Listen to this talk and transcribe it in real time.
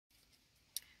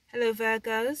Hello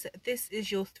Virgos, this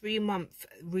is your 3-month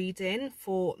reading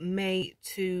for May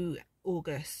to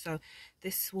August. So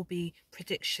this will be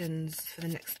predictions for the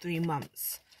next 3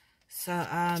 months. So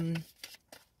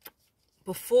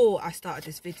before I started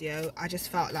this video, I just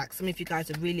felt like some of you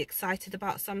guys are really excited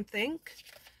about something.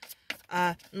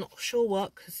 Not sure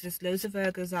what, because there's loads of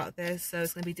Virgos out there, so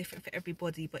it's going to be different for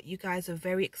everybody, but you guys are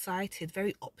very excited,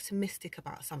 very optimistic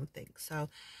about something. So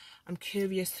I'm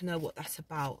curious to know what that's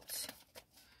about.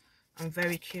 I'm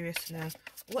very curious to know,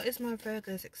 what is my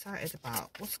Virgos excited about?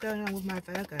 What's going on with my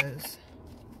Virgos?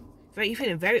 You're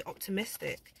feeling very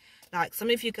optimistic. Like, some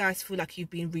of you guys feel like you've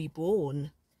been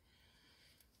reborn.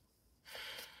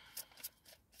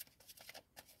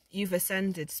 You've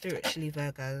ascended spiritually,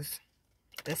 Virgos.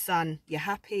 The sun, you're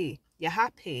happy. You're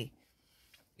happy.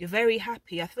 You're very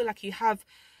happy. I feel like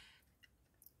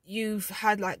you've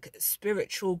had like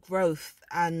spiritual growth,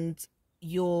 and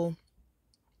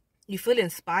you feel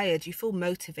inspired, you feel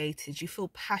motivated, you feel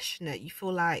passionate, you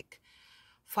feel like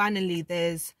finally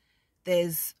there's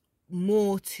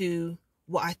more to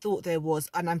what I thought there was,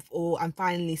 and I'm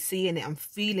finally seeing it, I'm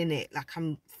feeling it, like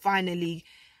I'm finally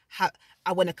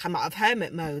I want to come out of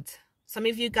hermit mode. Some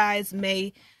of you guys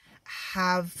may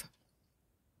have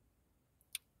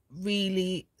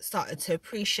really started to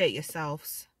appreciate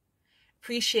yourselves,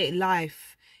 appreciate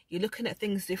life. You're looking at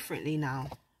things differently now.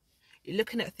 You're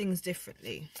looking at things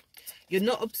differently. You're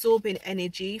not absorbing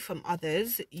energy from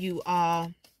others. You are,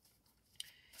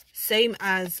 same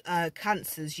as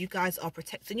Cancers, you guys are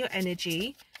protecting your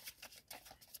energy,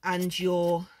 and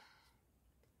you're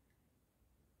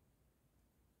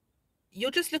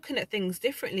just looking at things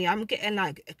differently. I'm getting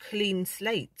like a clean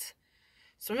slate.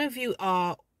 Some of you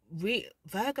are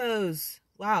Virgos.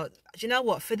 Wow. Do you know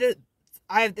what?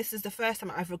 This is the first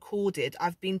time I've recorded.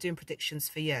 I've been doing predictions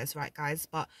for years, right, guys?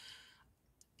 But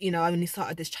you know, I only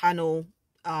started this channel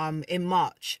in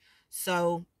March,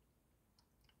 so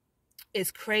it's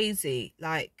crazy,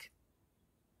 like,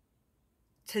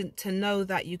 to know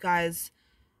that you guys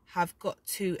have got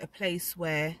to a place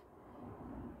where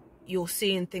you're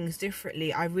seeing things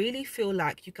differently. I really feel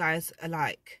like you guys are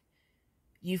like,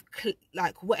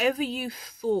 like whatever you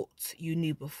thought you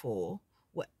knew before,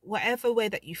 whatever way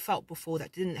that you felt before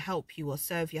that didn't help you or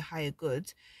serve your higher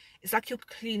good, it's like you're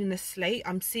cleaning a slate.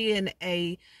 I'm seeing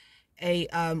a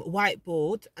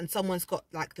whiteboard, and someone's got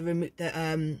like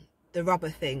the rubber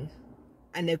thing,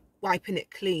 and they're wiping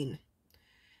it clean,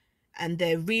 and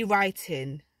they're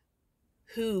rewriting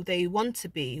who they want to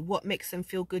be, what makes them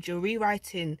feel good. You're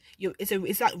rewriting.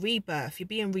 It's like rebirth. You're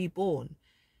being reborn.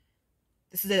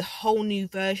 This is a whole new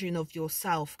version of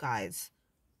yourself, guys.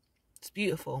 It's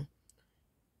beautiful,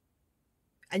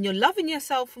 and you're loving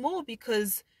yourself more,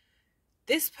 because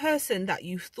this person that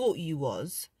you thought you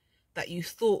was, that you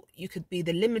thought you could be,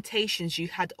 the limitations you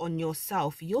had on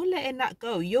yourself, you're letting that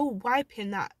go. You're wiping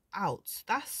that out.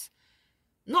 That's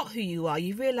not who you are.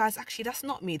 You realize, actually, that's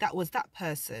not me. That was that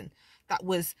person. That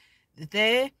was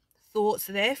their thoughts,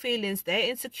 their feelings, their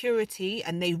insecurity,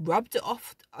 and they rubbed it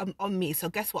off on me. So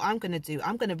guess what I'm going to do?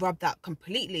 I'm going to rub that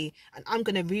completely, and I'm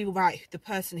going to rewrite the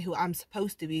person who I'm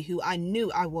supposed to be, who I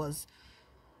knew I was.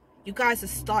 You guys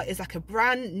is like a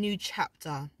brand new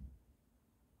chapter.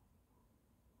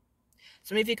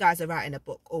 Some of you guys are writing a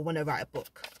book, or want to write a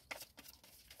book.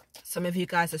 Some of you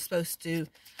guys are supposed to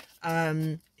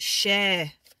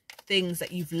share things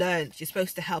that you've learned. You're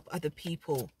supposed to help other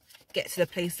people get to the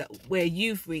place where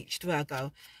you've reached,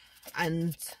 Virgo.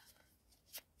 And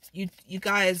you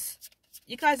guys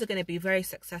are going to be very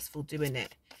successful doing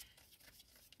it.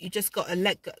 You just got to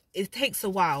let go. It takes a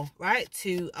while, right,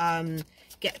 to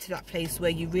get to that place where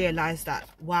you realize that,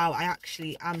 wow, I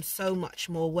actually am so much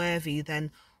more worthy than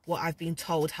what I've been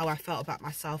told, how I felt about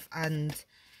myself. And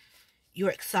you're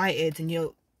excited, and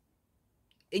you're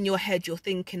in your head, you're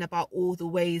thinking about all the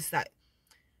ways that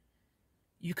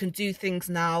you can do things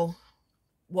now,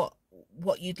 what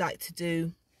you'd like to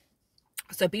do.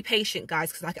 So be patient,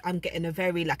 guys, because I'm getting a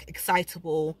very like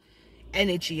excitable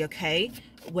energy, okay,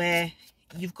 where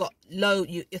you've got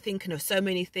you're thinking of so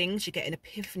many things. You're getting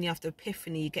epiphany after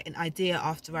epiphany. You're getting idea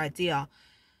after idea.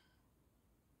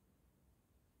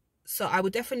 So I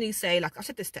would definitely say, like, I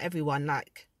said this to everyone,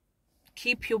 like,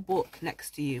 keep your book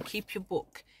next to you. Keep your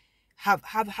book. Have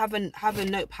a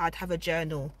notepad, have a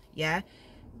journal, yeah,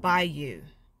 by you.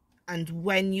 And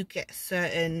when you get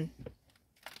certain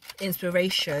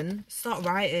inspiration, start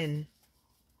writing.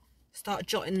 Start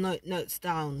jotting notes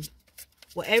down.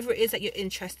 Whatever it is that you're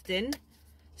interested in,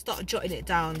 start jotting it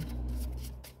down.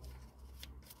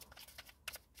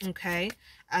 Okay?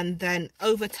 And then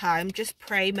over time, just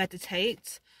pray,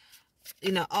 meditate.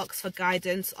 You know, ask for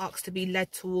guidance, ask to be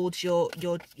led towards your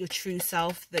true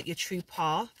self, that your true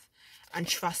path, and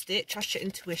trust it. Trust your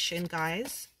intuition,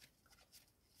 guys.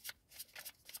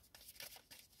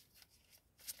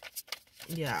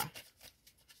 Yeah.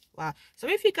 Wow.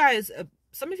 Some of you guys,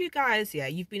 yeah,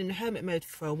 you've been in hermit mode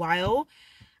for a while,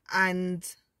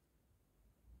 and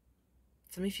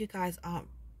some of you guys are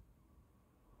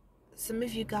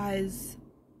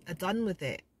done with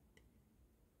it.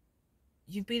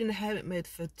 You've been in hermit mode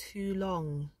for too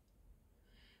long.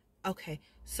 Okay,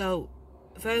 so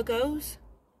Virgos,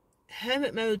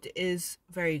 hermit mode is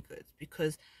very good,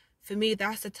 because for me,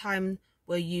 that's the time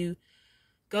where you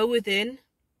go within,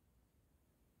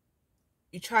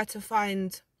 you try to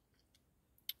find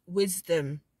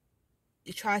wisdom,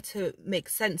 you try to make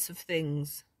sense of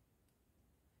things.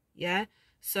 Yeah,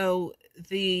 so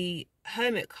the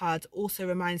hermit card also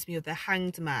reminds me of the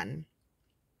Hanged Man,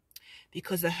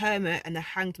 because the hermit and the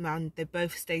Hanged Man, they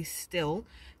both stay still.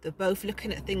 They're both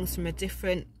looking at things from a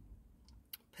different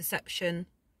perception,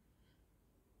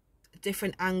 a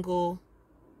different angle,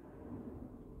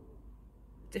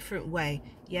 different way.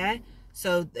 Yeah,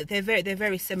 so they're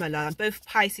very similar. Both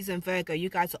Pisces and Virgo, you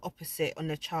guys are opposite on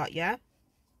the chart. Yeah,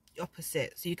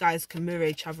 opposite, so you guys can mirror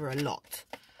each other a lot.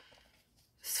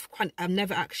 I've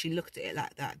never actually looked at it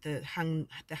like that. The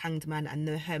Hanged Man and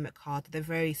the Hermit card, they're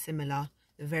very similar.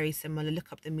 They're very similar.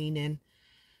 Look up the meaning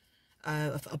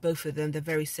of both of them. They're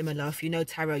very similar. If you know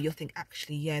tarot, you'll think,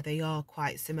 actually, yeah, they are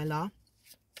quite similar.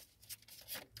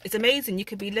 It's amazing. You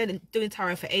could be doing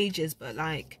tarot for ages, but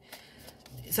like,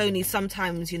 it's only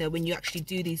sometimes, you know, when you actually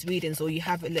do these readings, or you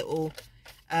have a little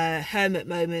hermit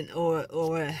moment or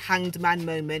a Hanged Man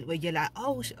moment where you're like,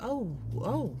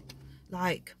 oh,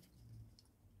 like,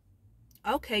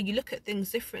 okay, you look at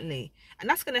things differently, and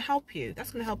that's going to help you.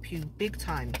 That's going to help you big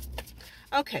time.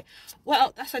 Okay,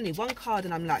 well, that's only one card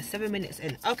and I'm like 7 minutes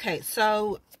in. Okay,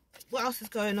 so what else is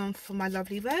going on for my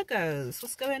lovely Virgos?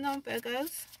 What's going on,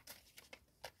 Virgos?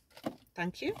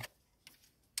 Thank you.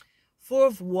 Four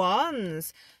of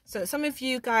Wands. So some of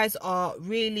you guys are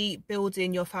really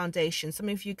building your foundation. Some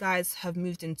of you guys have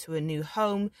moved into a new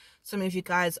home. Some of you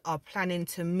guys are planning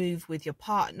to move with your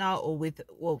partner, or with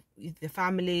the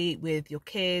family, with your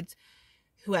kids,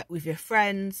 with your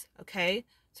friends. Okay,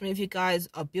 some of you guys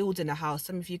are building a house.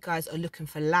 Some of you guys are looking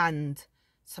for land.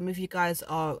 Some of you guys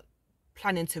are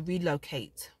planning to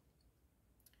relocate.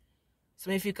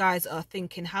 Some of you guys are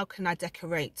thinking, how can I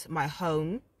decorate my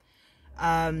home?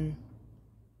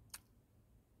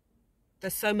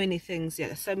 There's so many things. Yeah,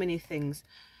 there's so many things.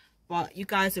 But you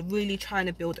guys are really trying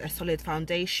to build a solid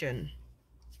foundation.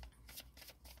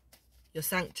 Your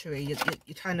sanctuary. You're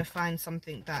trying to find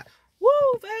something that... Woo,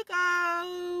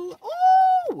 Virgo!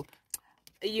 Ooh!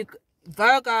 Are you...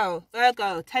 Virgo.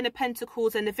 10 of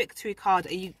Pentacles and the Victory card.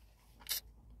 Are you...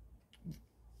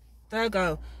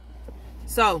 Virgo.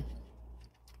 So,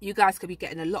 you guys could be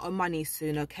getting a lot of money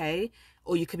soon, okay?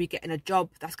 Or you could be getting a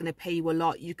job that's going to pay you a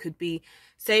lot. You could be...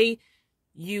 Say...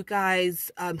 you guys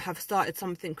have started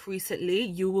something recently,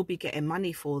 you will be getting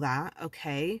money for that.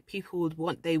 Okay, people would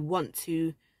want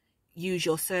to use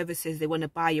your services, they want to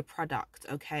buy your product.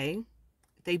 Okay,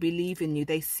 they believe in you,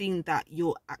 they've seen that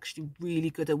you're actually really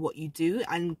good at what you do,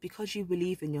 and because you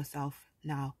believe in yourself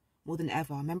now more than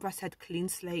ever, remember I said clean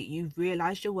slate, you've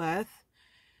realized your worth.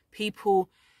 People,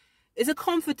 it's a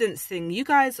confidence thing. You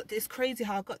guys, it's crazy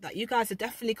how I got that. You guys have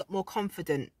definitely got more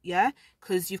confident, yeah?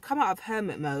 Because you've come out of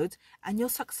hermit mode and you're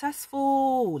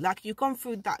successful. Like, you've gone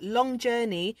through that long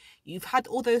journey. You've had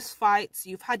all those fights.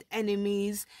 You've had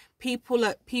enemies. People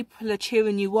are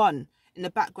cheering you on in the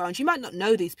background. You might not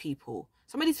know these people.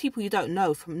 Some of these people you don't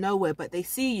know from nowhere, but they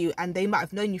see you and they might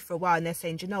have known you for a while, and they're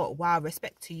saying, do you know what? Wow,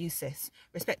 respect to you, sis.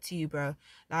 Respect to you, bro.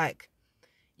 Like,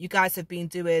 you guys have been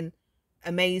doing...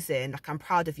 amazing. Like, I'm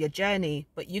proud of your journey,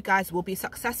 but you guys will be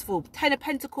successful. 10 of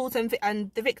Pentacles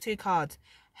and the Victory card.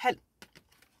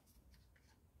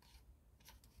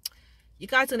 You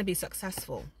guys are going to be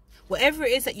successful. Whatever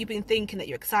it is that you've been thinking that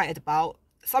you're excited about,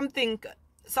 something's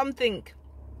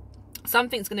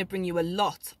going to bring you a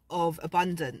lot of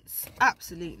abundance.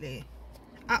 Absolutely.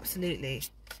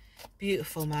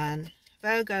 Beautiful, man.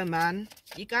 Virgo, man.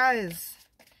 You guys,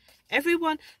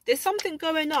 everyone, there's something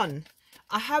going on.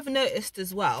 I have noticed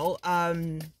as well,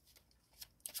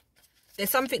 there's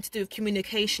something to do with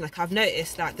communication. Like, I've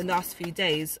noticed like the last few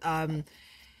days,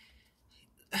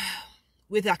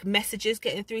 with like messages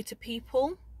getting through to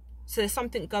people. So there's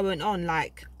something going on.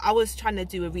 Like, I was trying to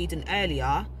do a reading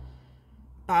earlier,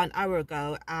 about an hour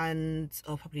ago, and,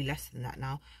 or probably less than that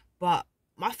now, but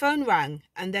my phone rang,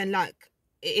 and then like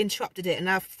it interrupted it, and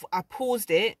I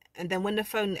paused it, and then when the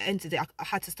phone ended it, I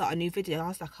had to start a new video. I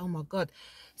was like, oh my god.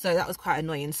 So that was quite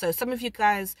annoying. So some of you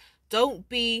guys, don't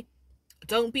be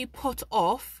put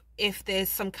off if there's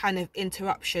some kind of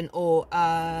interruption or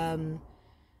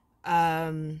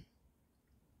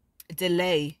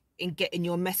delay in getting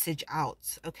your message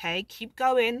out. Okay, keep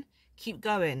going,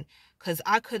 because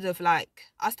I could have, like,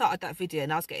 I started that video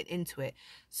and I was getting into it.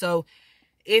 So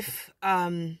if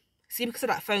see, because of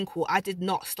that phone call, I did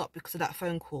not stop because of that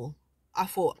phone call. I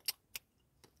thought,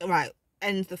 right,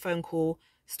 end the phone call,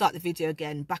 start the video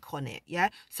again, back on it. Yeah,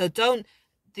 so don't,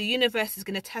 the universe is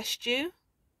going to test you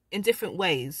in different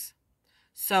ways.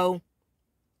 So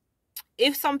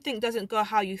if something doesn't go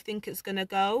how you think it's going to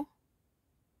go,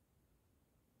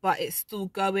 but it's still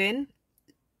going,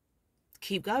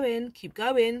 keep going,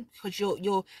 because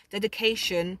your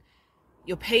dedication,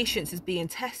 your patience is being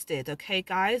tested. Okay,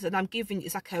 guys, and I'm giving,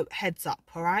 it's like a heads up.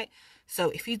 All right, so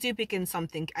if you do begin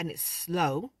something and it's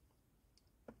slow,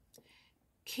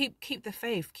 keep the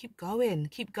faith, keep going,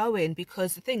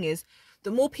 because the thing is,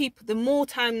 the more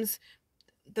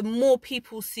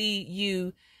people see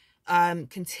you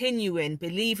continuing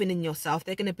believing in yourself,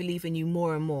 they're going to believe in you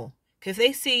more and more. Because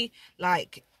they see,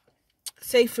 like,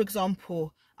 say for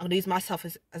example, I'm going to use myself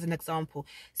as an example.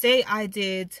 Say I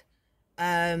did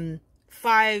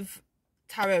 5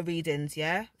 tarot readings,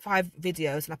 yeah, 5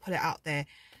 videos, and I put it out there,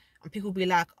 and people be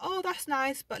like, oh, that's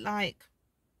nice, but like,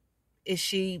 is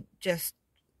she just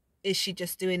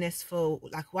doing this for,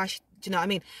 like, why do you know what I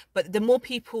mean? But the more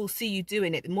people see you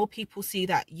doing it, the more people see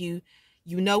that you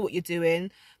know what you're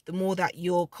doing, the more that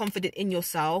you're confident in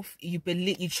yourself, you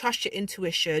believe, you trust your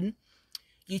intuition,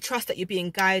 you trust that you're being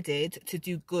guided to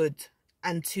do good,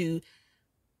 and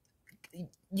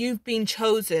you've been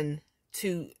chosen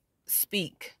to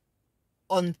speak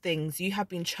on things. You have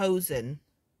been chosen.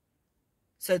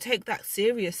 So take that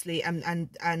seriously, and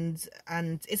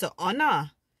it's an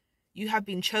honor. You have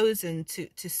been chosen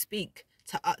to speak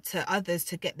to others,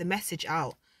 to get the message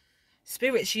out.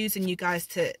 Spirit's using you guys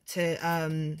to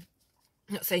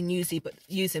not saying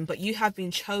using, but you have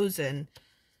been chosen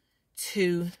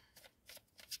to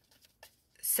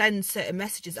send certain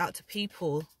messages out to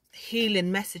people,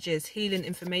 healing messages, healing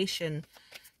information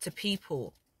to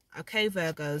people. Okay,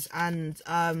 Virgos, and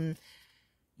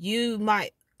you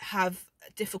might have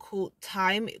a difficult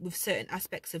time with certain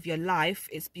aspects of your life.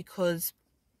 It's because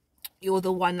you're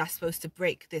the one that's supposed to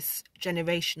break this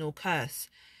generational curse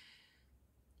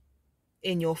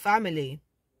in your family.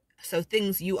 So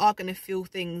you are going to feel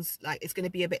things like it's going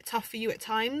to be a bit tough for you at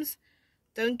times.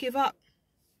 Don't give up.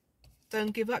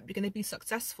 Don't give up. You're going to be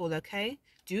successful, okay?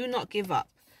 Do not give up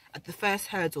at the first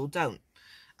hurdle. Don't.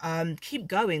 Keep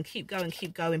going.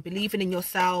 Believing in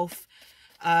yourself.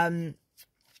 You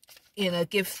know,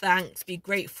 give thanks. Be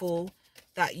grateful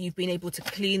that you've been able to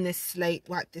clean this slate,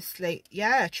 wipe this slate.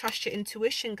 Yeah, trust your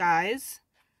intuition, guys.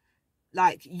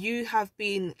 Like, you have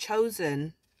been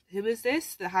chosen. Who is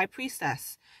this? The High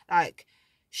Priestess. Like,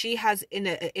 she has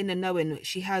inner knowing.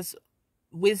 She has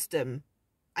wisdom.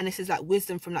 And this is like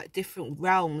wisdom from like different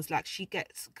realms. Like, she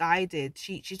gets guided.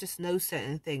 She just knows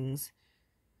certain things.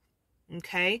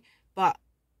 Okay? But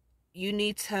you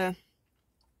need to,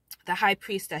 the High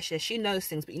Priestess, yeah, she knows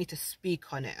things, but you need to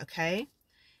speak on it, okay?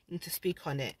 You need to speak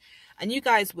on it. And you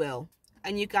guys will.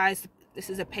 And you guys, this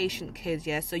is a patient kid,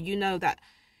 yeah? So you know that,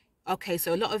 okay,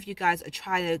 so a lot of you guys are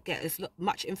trying to get as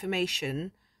much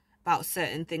information about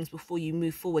certain things before you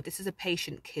move forward. This is a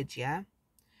patient kid, yeah?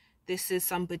 This is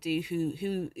somebody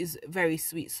who is a very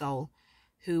sweet soul,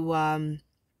 who,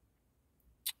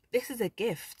 this is a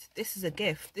gift. This is a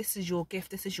gift. This is your gift.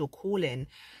 This is your calling.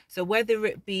 So whether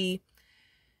it be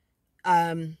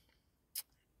an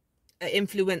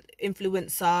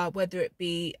influencer, whether it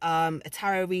be a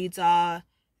tarot reader,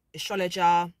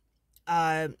 astrologer,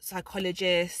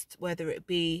 psychologist, whether it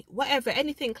be whatever,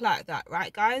 anything like that,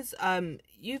 right, guys?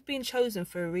 You've been chosen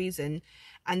for a reason,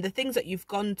 and the things that you've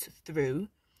gone through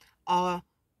are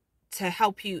to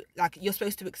help you. Like, you're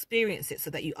supposed to experience it so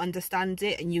that you understand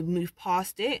it and you move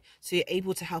past it, so you're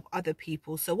able to help other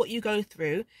people. So what you go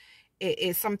through, it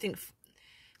is something,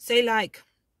 say like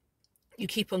you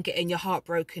keep on getting your heart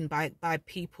broken by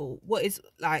people, what is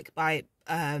like by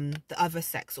the other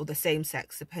sex or the same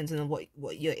sex, depending on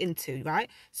what you're into, right?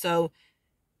 So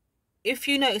if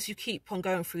you notice you keep on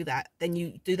going through that, then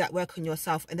you do that work on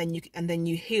yourself, and then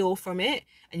you heal from it,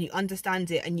 and you understand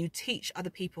it, and you teach other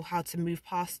people how to move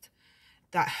past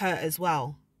that hurt as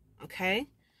well. Okay,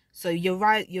 so you're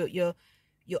right, you're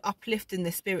uplifting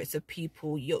the spirits of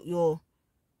people. You're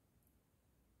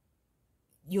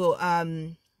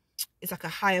it's like a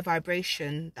higher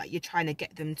vibration that you're trying to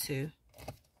get them to.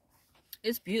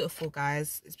 It's beautiful,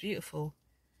 guys. It's beautiful.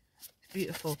 It's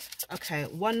beautiful. Okay,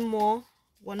 one more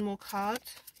card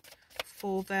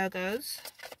for Virgos.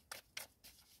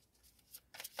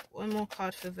 One more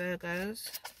card for Virgos.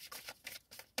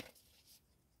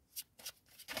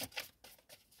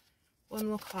 One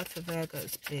more card for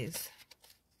Virgos, please.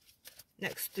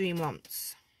 Next 3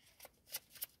 months.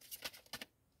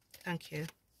 Thank you.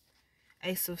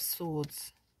 Ace of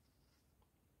Swords.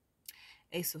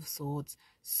 Ace of Swords.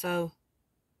 So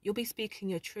you'll be speaking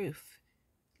your truth.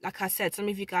 Like I said, some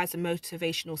of you guys are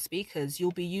motivational speakers.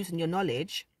 You'll be using your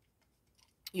knowledge,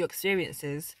 your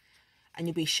experiences, and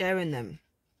you'll be sharing them.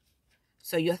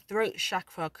 So your throat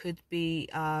chakra could be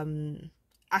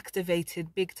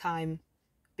activated big time,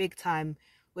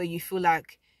 where you feel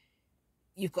like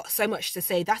you've got so much to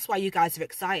say. That's why you guys are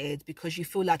excited, because you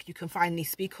feel like you can finally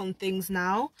speak on things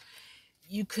now.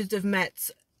 You could have met,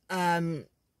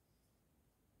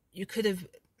 you could have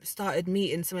started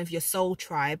meeting some of your soul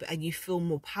tribe, and you feel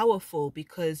more powerful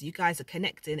because you guys are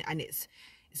connecting, and it's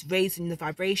raising the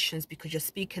vibrations because you're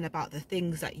speaking about the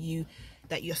things that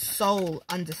your soul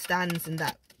understands, and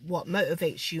that what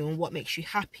motivates you and what makes you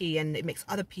happy, and it makes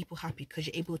other people happy because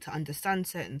you're able to understand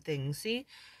certain things. See,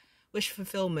 wish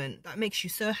fulfillment, that makes you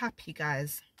so happy,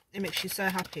 guys. It makes you so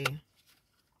happy.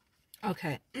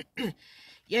 Okay.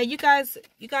 Yeah, you guys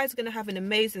are gonna have an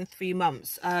amazing 3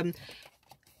 months.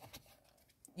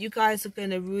 You guys are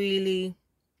gonna really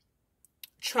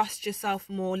trust yourself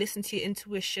more, listen to your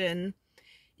intuition.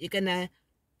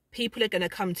 People are gonna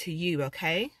come to you,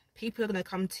 okay? People are gonna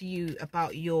come to you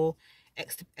about your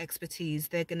expertise.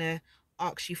 They're gonna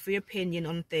ask you for your opinion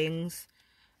on things,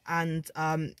 and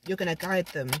you're gonna guide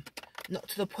them, not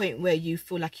to the point where you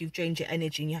feel like you've drained your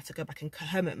energy and you have to go back in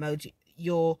hermit mode.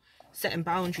 You're setting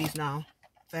boundaries now,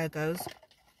 Virgos.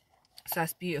 So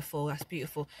that's beautiful. That's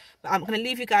beautiful. But I'm going to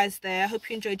leave you guys there. I hope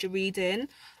you enjoyed your reading.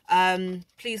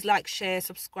 Please like, share,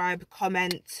 subscribe,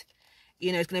 comment.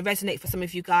 You know, it's going to resonate for some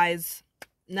of you guys.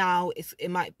 Now it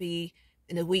might be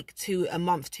in a week to a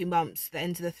month, 2 months, the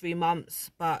end of the 3 months.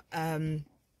 But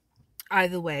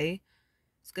either way,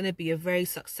 it's going to be a very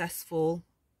successful,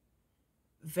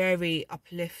 very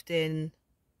uplifting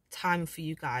time for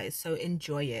you guys. So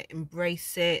enjoy it,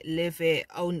 embrace it, live it,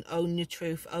 own your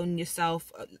truth, own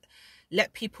yourself.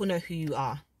 Let people know who you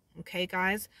are. Okay,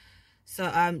 guys? So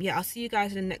yeah, I'll see you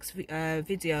guys in the next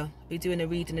video. I'll be doing a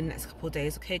reading in the next couple of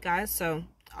days. Okay, guys? So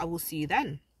I will see you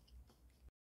then.